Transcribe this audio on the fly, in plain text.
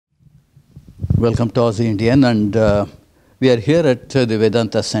Welcome to OzIndian, and we are here at the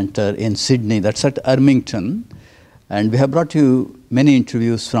Vedanta Center in Sydney, that's at Ermington, and we have brought you many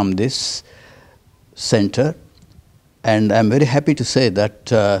interviews from this center, and I'm very happy to say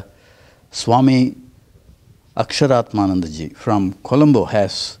that Swami Aksharatmananda ji from Colombo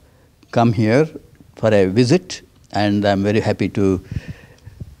has come here for a visit, and I'm very happy to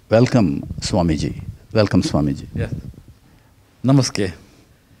welcome Swamiji. Welcome, Swamiji. Yes. Namaste.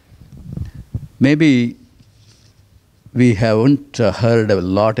 Maybe we haven't heard a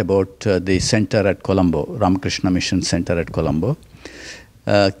lot about the center at Colombo, Ramakrishna Mission Center at Colombo.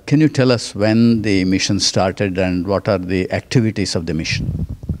 Can you tell us when the mission started and what are the activities of the mission?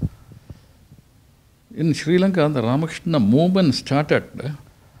 In Sri Lanka, the Ramakrishna movement started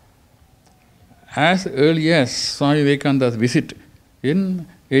as early as Swami Vivekananda's visit in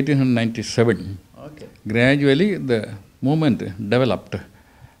 1897. Okay. Gradually, the movement developed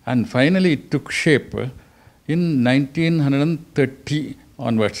and finally it took shape in 1930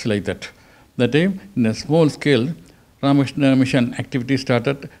 onwards, like that. That time, in a small scale, Ramakrishna Mission activity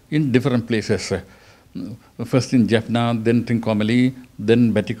started in different places. First in Jaffna, then Trincomalee,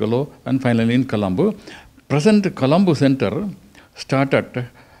 then Batticaloa, and finally in Colombo. Present Colombo Center started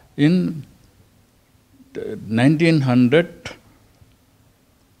in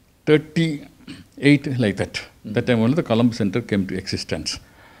 1938, like that. That time only the Colombo Center came to existence.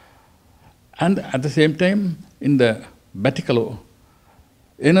 And at the same time, in the Batticaloa,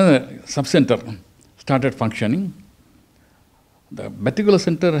 another sub-center started functioning. The Batticaloa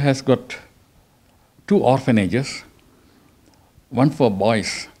Center has got 2 orphanages, one for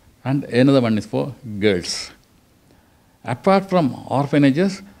boys and another one is for girls. Apart from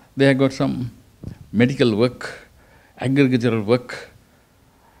orphanages, they have got some medical work, agricultural work,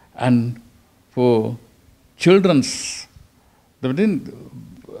 and for children's,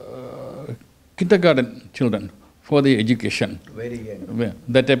 kindergarten children for the education. Very young.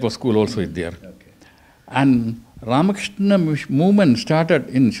 That type of school also is there. Okay. And Ramakrishna movement started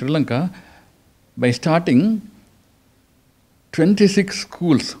in Sri Lanka by starting 26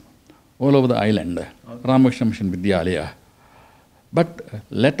 schools all over the island, okay. Ramakrishna Mission Vidyalaya. But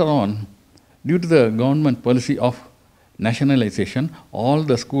later on, due to the government policy of nationalization, all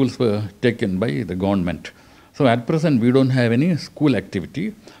the schools were taken by the government. So at present, we don't have any school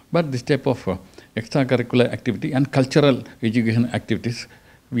activity, but this type of extracurricular activity and cultural education activities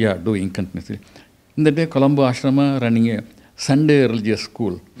we are doing continuously. In the day, Colombo Ashrama running a Sunday religious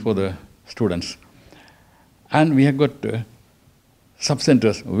school for the students. And we have got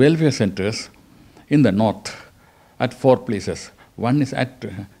sub-centers, welfare centers in the north at 4 places. One is at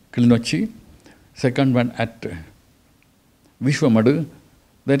Kilinochi, second one at Vishwamadu,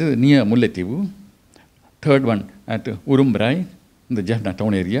 that is near Mullaitivu, third one at Urumbrai, in the Jaffna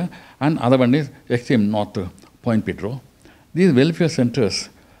town area, and other one is extreme north, Point Pedro. These welfare centers,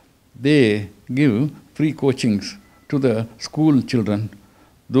 they give free coachings to the school children,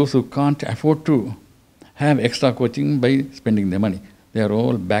 those who can't afford to have extra coaching by spending their money. They are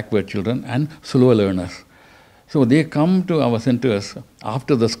all backward children and slow learners. So they come to our centers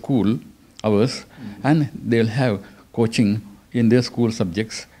after the school hours, and they'll have coaching in their school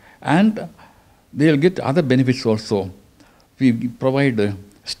subjects, and they'll get other benefits also. We provide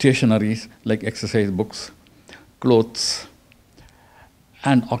stationaries like exercise books, clothes,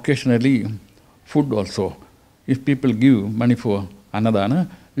 and occasionally food also. If people give money for Annadana,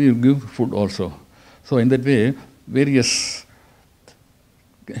 we will give food also. So in that way, various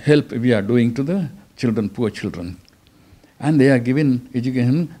help we are doing to the children, poor children. And they are given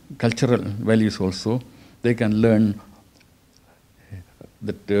education, cultural values also. They can learn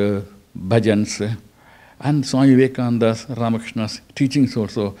that bhajans, and Swami Vivekananda's, Ramakrishna's teachings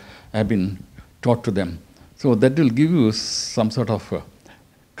also have been taught to them. So that will give you some sort of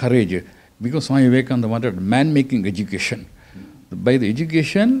courage, because Swami Vivekananda wanted man-making education. By the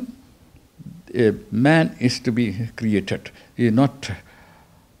education, a man is to be created. It is not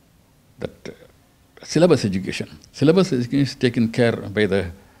that syllabus education. Syllabus education is taken care by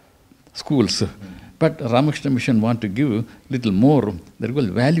the schools. But Ramakrishna Mission want to give little more, they're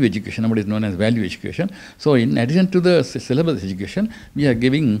called value education, nowadays known as value education. So in addition to the syllabus education, we are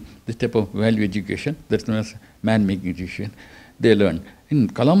giving this type of value education, that's known as man-making education. They learn. In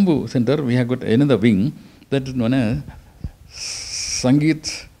Colombo Center, we have got another wing that is known as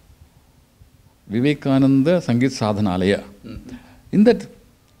Sangeet Vivekananda Sangeet Sadhanalaya. In that,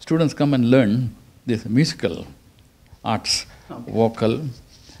 students come and learn this musical arts, vocal,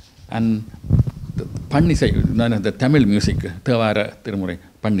 and Pannisai, the Tamil music, Thavara, Tirumurai,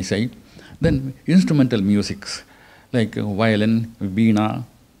 Pannisai. Then instrumental musics like violin, veena,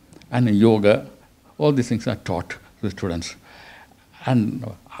 and yoga, All these things are taught to the students. And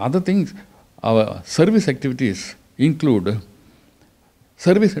other things, our service activities include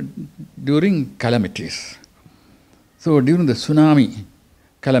service during calamities. So during the tsunami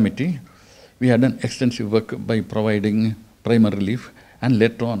calamity, we had done extensive work by providing primary relief, and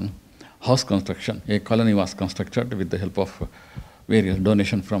later on house construction. A colony was constructed with the help of various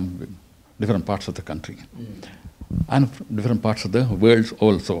donations from different parts of the country and different parts of the world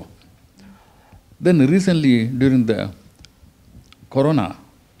also. Then recently, during the corona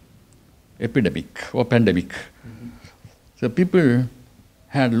epidemic or pandemic, so people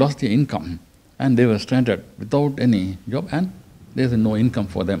had lost their income and they were stranded without any job, and there is no income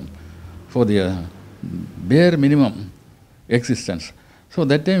for them for their bare minimum existence. So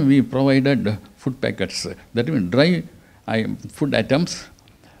that time we provided food packets, that means dry food items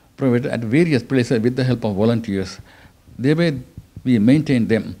provided at various places with the help of volunteers. Thereby we maintained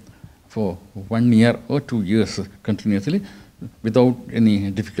them for 1 year or 2 years continuously without any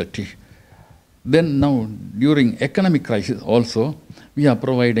difficulty. Then now during economic crisis also, we are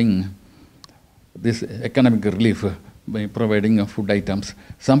providing this economic relief by providing food items.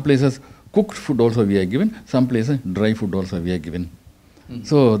 Some places cooked food also we are given, some places dry food also we are given.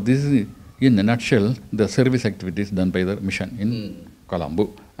 So this is in a nutshell the service activities done by the mission in Colombo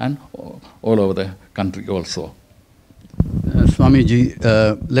and all over the country also. Swamiji,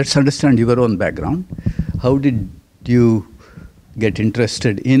 let's understand your own background. How did you get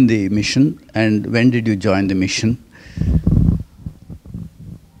interested in the mission, and when did you join the mission?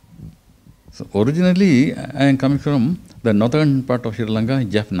 So originally I am coming from the northern part of Sri Lanka,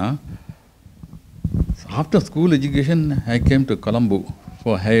 Jaffna. So after school education, I came to Colombo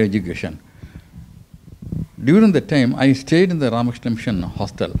for higher education. During the time, I stayed in the Ramakrishna Mission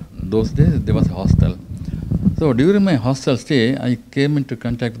hostel. Those days, there was a hostel. So during my hostel stay, I came into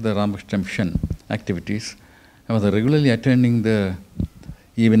contact with the Ramakrishna Mission activities. I was regularly attending the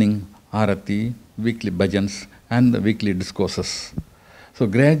evening arati, weekly bhajans, and the weekly discourses. So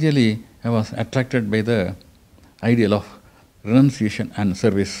gradually, I was attracted by the ideal of renunciation and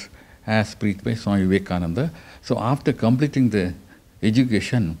service as preached by Swami Vivekananda. So after completing the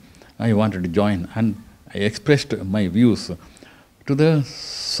education, I wanted to join, and I expressed my views to the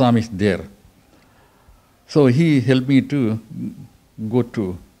Swamis there. So he helped me to go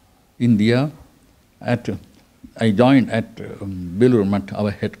to India. I joined at Belur Math,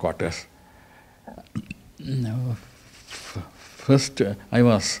 our headquarters. First, I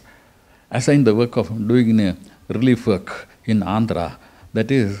was assigned the work of doing a relief work in Andhra,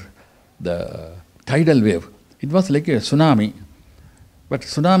 that is the tidal wave. It was like a tsunami, but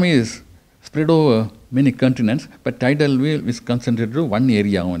tsunami is spread over many continents, but tidal wave is concentrated to one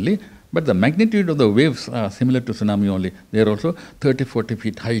area only. But the magnitude of the waves are similar to tsunami only. They are also 30-40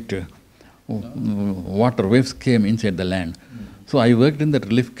 feet height. Water waves came inside the land. So I worked in the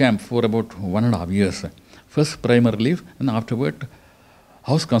relief camp for about 1.5 years. First primary relief, and afterward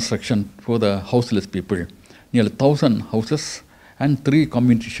house construction for the houseless people. Nearly 1,000 houses and 3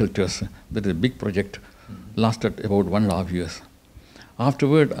 community shelters. That is a big project. Lasted about 1.5 years.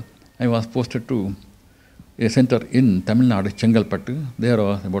 Afterward, I was posted to a center in Tamil Nadu, Chengalpattu. There I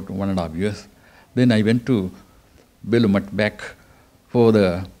was about 1.5 years. Then I went to Belur Math back for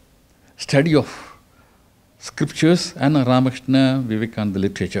the study of scriptures and Ramakrishna Vivekananda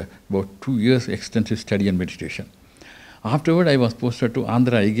literature. About 2 years extensive study and meditation. Afterward, I was posted to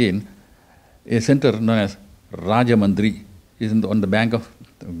Andhra again, a center known as Rajamandri, is on the bank of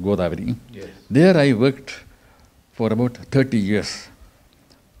Godavari. Yes. There I worked for about 30 years.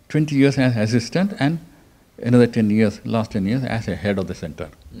 20 years as assistant and another 10 years, last 10 years as a head of the center.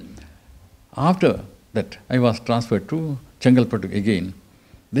 After that, I was transferred to Chengalpattu again.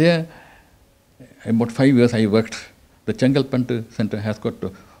 There, about 5 years I worked. The Chengalpattu center has got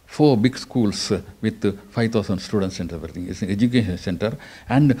 4 big schools with 5,000 students and everything. It's an education center,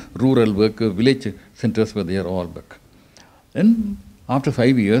 and rural work, village centers were there all work. Then, after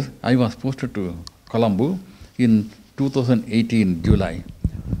 5 years, I was posted to Colombo in 2018 July.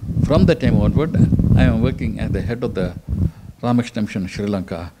 From that time onward, I am working as the head of the Ramakrishna Mission Sri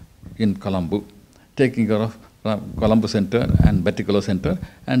Lanka in Colombo, taking care of Colombo Center and Batikolo Center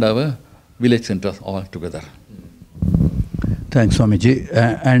and our village centers all together. Thanks, Swamiji.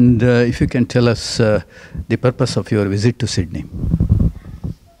 And if you can tell us the purpose of your visit to Sydney.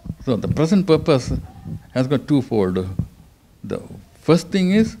 So the present purpose has got twofold. The first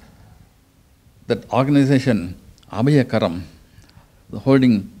thing is that organization Abhaya Karam, the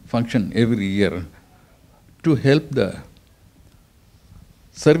holding function every year to help the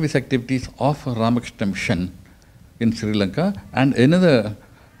service activities of Ramakrishna Mission in Sri Lanka, and another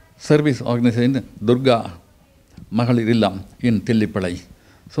service organization Durga Mahalir Illam in Tillipalai.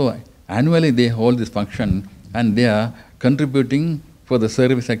 So annually they hold this function and they are contributing for the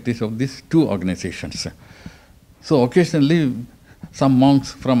service activities of these two organizations. So occasionally some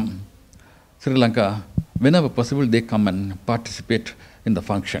monks from Sri Lanka, whenever possible, they come and participate in the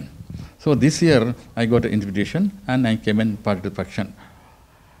function. So this year I got an invitation and I came and part of the function.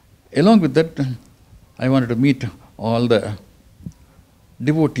 Along with that, I wanted to meet all the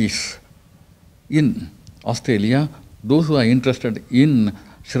devotees in Australia, those who are interested in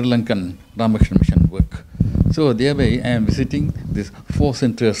Sri Lankan Ramakrishna Mission work. So thereby I am visiting these 4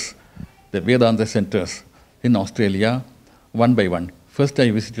 centers, the Vedanta centers in Australia, one by one. First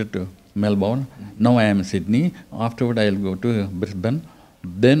I visited Melbourne, now I am in Sydney, afterward I will go to Brisbane,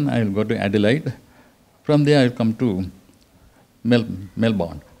 then I will go to Adelaide, from there I will come to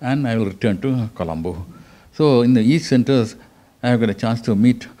Melbourne and I will return to Colombo. So in each centers I have got a chance to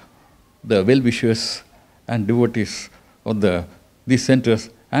meet the well-wishers and devotees of these centers,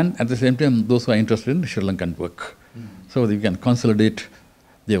 and at the same time those who are interested in Sri Lankan work. So we can consolidate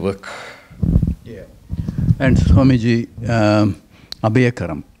their work. Yeah. And Swamiji,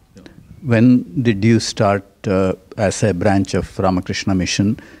 Abhayakaram, when did you start as a branch of Ramakrishna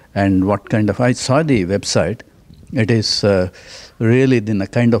Mission, and what kind of, I saw the website, it is really the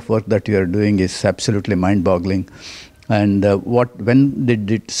kind of work that you are doing is absolutely mind-boggling. And when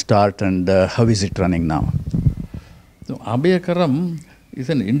did it start and how is it running now? So Abhayakaram is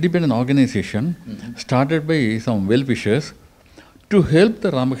an independent organization started by some well-wishers to help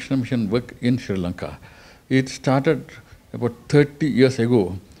the Ramakrishna Mission work in Sri Lanka. It started about 30 years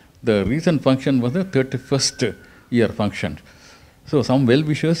ago. The recent function was the 31st year function. So some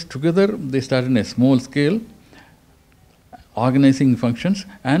well-wishers together, they started in a small scale, organizing functions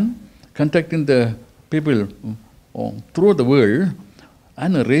and contacting the people throughout the world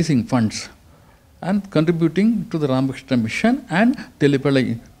and raising funds and contributing to the Ramakrishna Mission and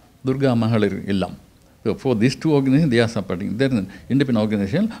Tillipalai Durga Mahalir Illam. So for these two organizations, they are supporting. They are an independent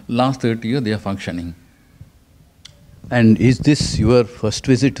organization. Last 30 years, they are functioning. And is this your first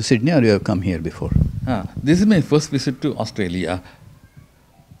visit to Sydney or you have come here before? This is my first visit to Australia.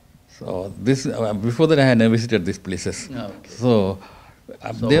 So this before that I had never visited these places. Okay. So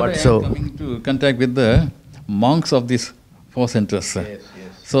there I am coming to contact with the monks of these 4 centers. Yes.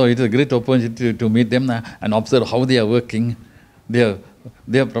 So it is a great opportunity to meet them and observe how they are working, their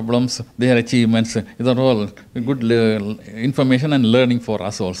problems, their achievements. These are all good information and learning for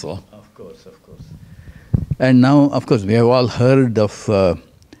us also. Of course. And now, of course, we have all heard of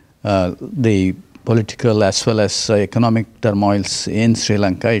the political as well as economic turmoils in Sri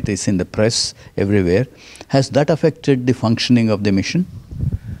Lanka. It is in the press everywhere. Has that affected the functioning of the mission?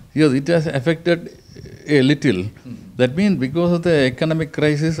 Yes, it has affected a little. That means because of the economic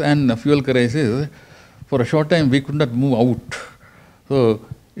crisis and fuel crisis, for a short time we could not move out. So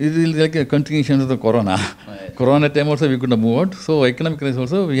it is like a continuation of the corona. Right. Corona time also we could not move out. So economic crisis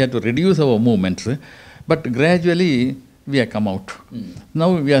also we had to reduce our movements. But gradually we have come out.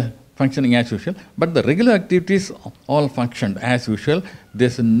 Now we are functioning as usual. But the regular activities all functioned as usual. There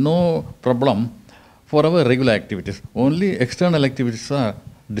is no problem for our regular activities. Only external activities are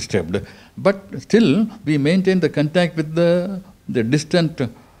disturbed. But still we maintain the contact with the distant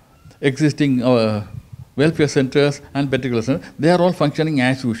existing welfare centers and particular centers. They are all functioning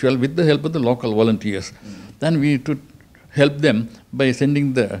as usual with the help of the local volunteers. Then we to help them by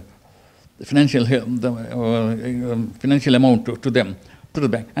sending the financial help, financial amount to them, to the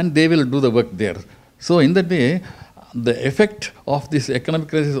bank, and they will do the work there. So in that way, the effect of this economic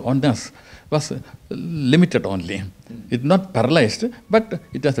crisis on us was limited only. It's not paralyzed, but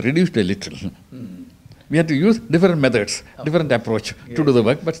it has reduced a little. We had to use different methods, different approach to do the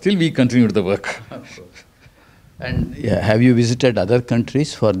work, but still we continued the work. And have you visited other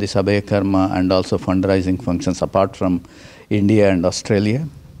countries for this Abhayakarma and also fundraising functions apart from India and Australia?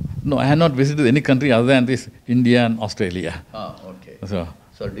 No, I have not visited any country other than this India and Australia. Okay. So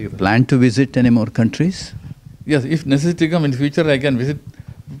do you plan to visit any more countries? Yes, if necessity come in future, I can visit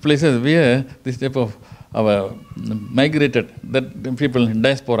places where this type of migrated, that people in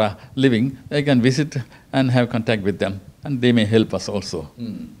diaspora living, I can visit and have contact with them, and they may help us also.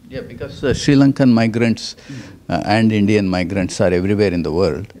 Yeah, because Sri Lankan migrants and Indian migrants are everywhere in the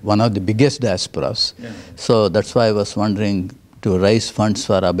world, one of the biggest diasporas. Yeah. So that's why I was wondering to raise funds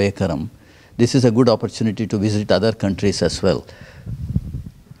for Abhayakaram. This is a good opportunity to visit other countries as well.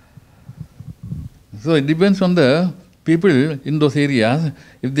 So it depends on the people in those areas.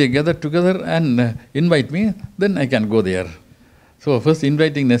 If they gather together and invite me, then I can go there. So first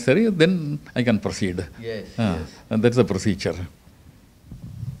inviting necessary, then I can proceed. Yes. And that's the procedure.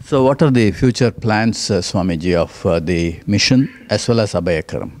 So what are the future plans, Swamiji, of the mission as well as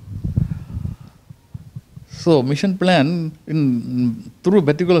Abhayakaram? So mission plan, through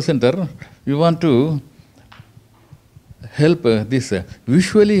Particular Center, we want to help these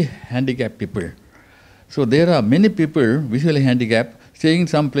visually handicapped people. So there are many people visually handicapped staying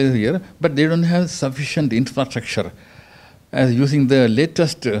some place here, but they don't have sufficient infrastructure as using the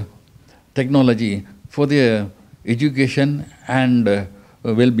latest technology for their education and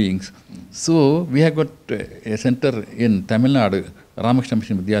well-beings. So we have got a center in Tamil Nadu, Ramakrishna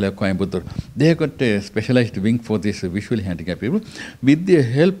Mission Vidyalaya, Coimbatore. They have got a specialized wing for these visually handicapped people. With the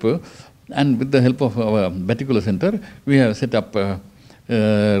help and with the help of our Particular Center, we have set up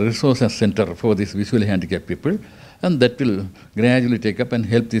resources center for these visually handicapped people, and that will gradually take up and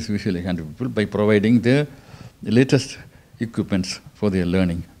help these visually handicapped people by providing the latest equipments for their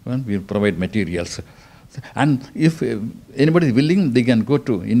learning. And we provide materials. And if anybody is willing, they can go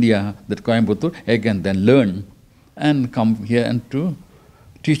to India, that Coimbatore, again then learn and come here and to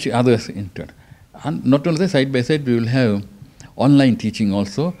teach others in turn. And not only that, side by side, we will have online teaching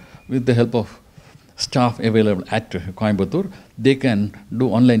also with the help of staff available at Coimbatore. They can do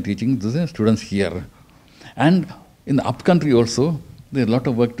online teaching to the students here. And in the upcountry also, there is a lot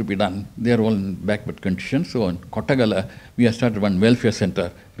of work to be done. They are all in backward conditions. So in Kottagala, we have started one welfare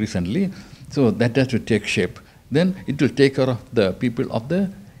center recently. So that has to take shape. Then it will take care of the people of the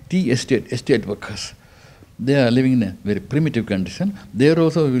tea estate workers. They are living in a very primitive condition. There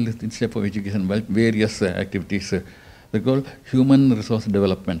also we will, instead of education, various activities. They call human resource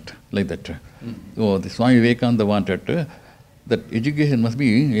development, like that. So the Swami Vivekananda wanted that education must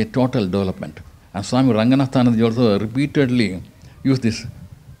be a total development. And Swami Ranganathananda also repeatedly used this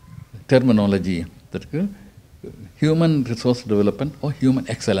terminology, that human resource development or human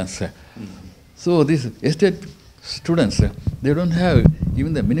excellence. So these estate students, they don't have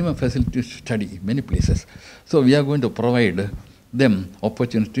even the minimum facility to study many places. So we are going to provide them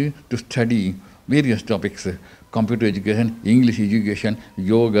opportunity to study various topics, computer education, English education,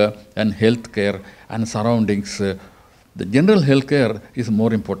 yoga and healthcare and surroundings. The general healthcare is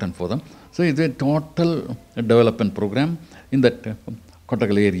more important for them. So it's a total development program in that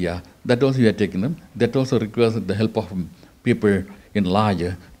Kottagal area. That also we are taking them. That also requires the help of people in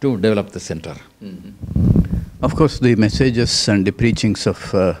large to develop the center. Of course, the messages and the preachings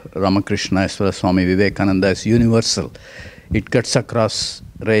of Ramakrishna as well as Swami Vivekananda is universal. It cuts across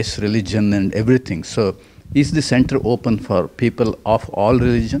race, religion and everything. So is the center open for people of all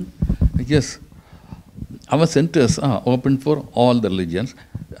religion? Yes. Our centers are open for all the religions.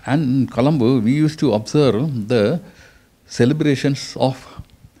 And in Colombo, we used to observe the celebrations of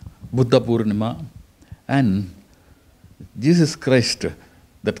Buddha Purnima and Jesus Christ,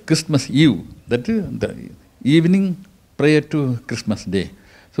 that Christmas Eve, that is the evening prior to Christmas Day.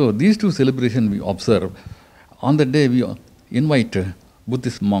 So these two celebrations we observe. On the day we invite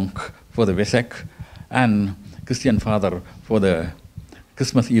Buddhist monk for the Vesak and Christian father for the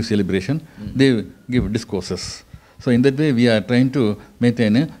Christmas Eve celebration. They give discourses. So in that way we are trying to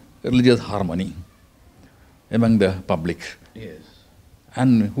maintain a religious harmony among the public. Yes.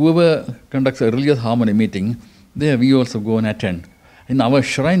 And whoever conducts a religious harmony meeting, there we also go and attend. In our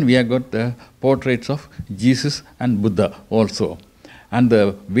shrine we have got the portraits of Jesus and Buddha also. And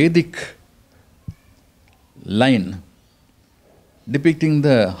the Vedic line depicting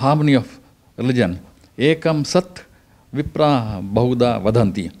the harmony of religion, Ekam Sat Vipra Bahuda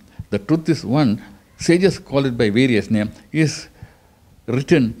Vadanti. The truth is one, sages call it by various names, is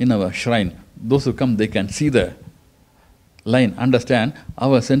written in our shrine. Those who come, they can see the line, understand.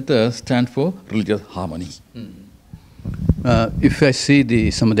 Our center stands for religious harmony. If I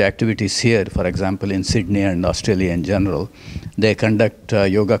see some of the activities here, for example, in Sydney and Australia in general, they conduct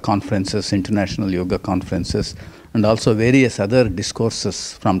yoga conferences, international yoga conferences, and also various other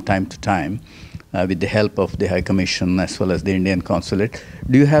discourses from time to time with the help of the High Commission as well as the Indian Consulate.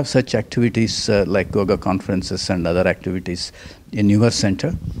 Do you have such activities like yoga conferences and other activities in your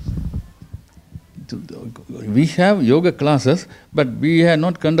center? We have yoga classes, but we have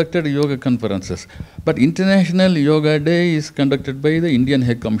not conducted yoga conferences. But International Yoga Day is conducted by the Indian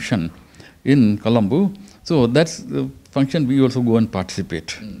High Commission in Colombo. So that's the function we also go and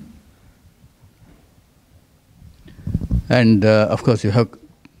participate. And of course you have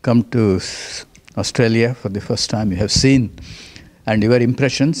come to Australia for the first time. You have seen and your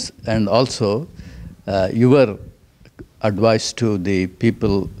impressions and also your advice to the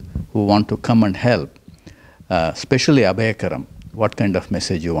people who want to come and help, especially Abhayakaram. What kind of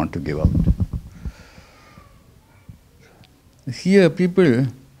message you want to give out? Here people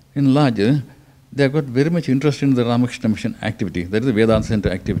in large, they have got very much interest in the Ramakrishna Mission activity, that is the Vedanta Center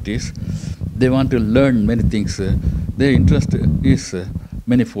activities. They want to learn many things. Their interest is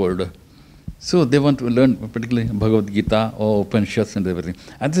manifold. So they want to learn particularly Bhagavad Gita or Upanishads and everything.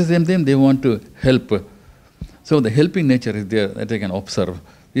 At the same time, they want to help. So the helping nature is there that I can observe.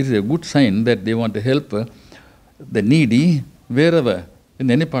 This is a good sign that they want to help the needy wherever, in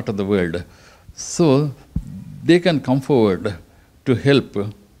any part of the world. So they can come forward to help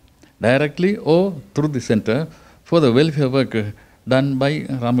directly or through the center for the welfare work done by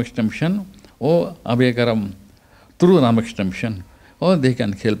Ramakrishna Mission or Abhayakaram through Ramakrishna Mission, or they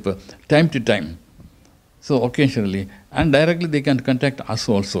can help time to time. So occasionally, and directly they can contact us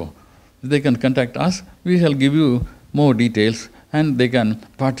also. They can contact us, we shall give you more details, and they can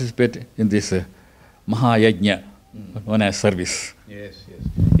participate in this Mahayajna known as service. Yes,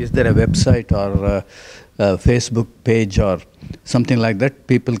 yes. Is there a website or a Facebook page or something like that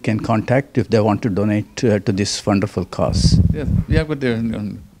people can contact if they want to donate to this wonderful cause? Yes, we have got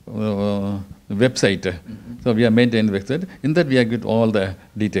a website. So we have maintained the website. In that we have got all the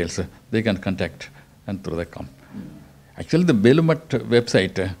details. They can contact and through the come. Actually, the Belumat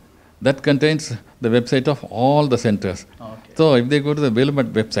website, that contains the website of all the centers. Okay. So if they go to the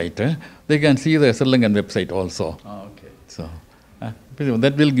Belumat website, they can see the Sri Lankan website also. Okay. So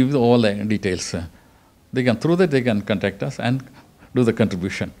that will give you all the details. They can, through that they can contact us and do the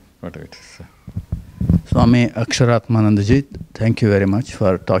contribution, whatever it is. Swami Aksharatmananda ji, thank you very much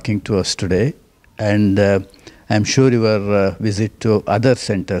for talking to us today. And I'm sure your visit to other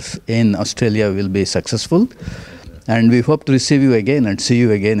centers in Australia will be successful. And we hope to receive you again and see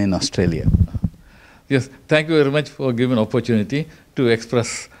you again in Australia. Yes, thank you very much for giving opportunity to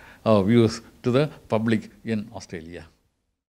express our views to the public in Australia.